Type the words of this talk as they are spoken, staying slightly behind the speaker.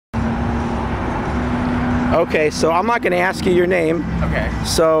Okay, so I'm not going to ask you your name. Okay.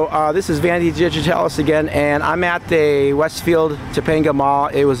 So this is Vandee Digitalis again, and I'm at the Westfield Topanga Mall.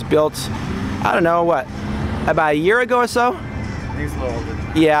 It was built, I don't know, what, about a year ago or so? I think it's a little older than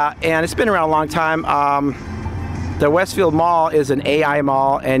that. Yeah, and it's been around a long time. The Westfield Mall is an AI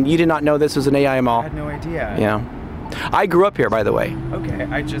mall, and you did not know this was an AI mall. I had no idea. Yeah. I grew up here, by the way. Okay,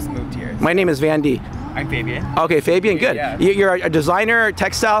 I just moved here. My name is Vandee. I'm Fabian. Okay, Fabian, good. Yeah. You're a designer,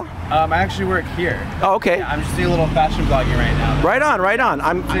 textile? I actually work here. Oh, okay. Yeah, I'm just doing a little fashion blogging right now. Right on, right on.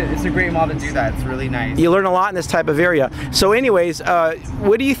 It's a great mall to do that. It's really nice. You learn a lot in this type of area. So anyways,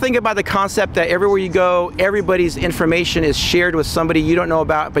 what do you think about the concept that everywhere you go, everybody's information is shared with somebody you don't know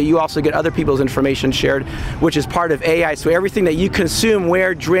about, but you also get other people's information shared, which is part of AI. So everything that you consume,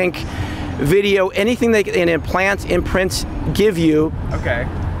 wear, drink, video, anything that an imprints give you Okay.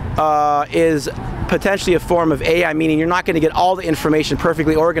 is potentially a form of AI, meaning you're not going to get all the information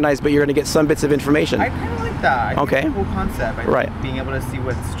perfectly organized, but you're going to get some bits of information. I kind of like that. I think it's a cool concept. I think being able to see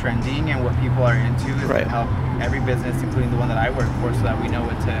what's trending and what people are into is going to help every business, including the one that I work for, so that we know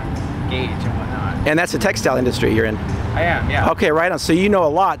what to gauge and whatnot. And that's the textile industry you're in? I am, yeah. Okay, right on. So you know a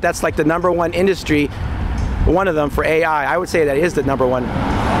lot. That's like the #1 industry, one of them for AI. I would say that is the #1.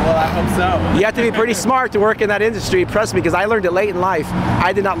 Well, I hope so. You have to be pretty smart to work in that industry, trust me, because I learned it late in life.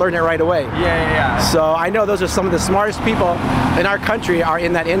 I did not learn it right away. Yeah. So I know those are some of the smartest people in our country are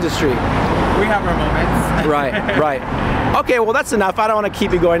in that industry. We have our moments. Right. Okay, well that's enough. I don't want to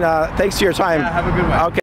keep you going. Thanks for your time. Yeah, have a good one. Okay.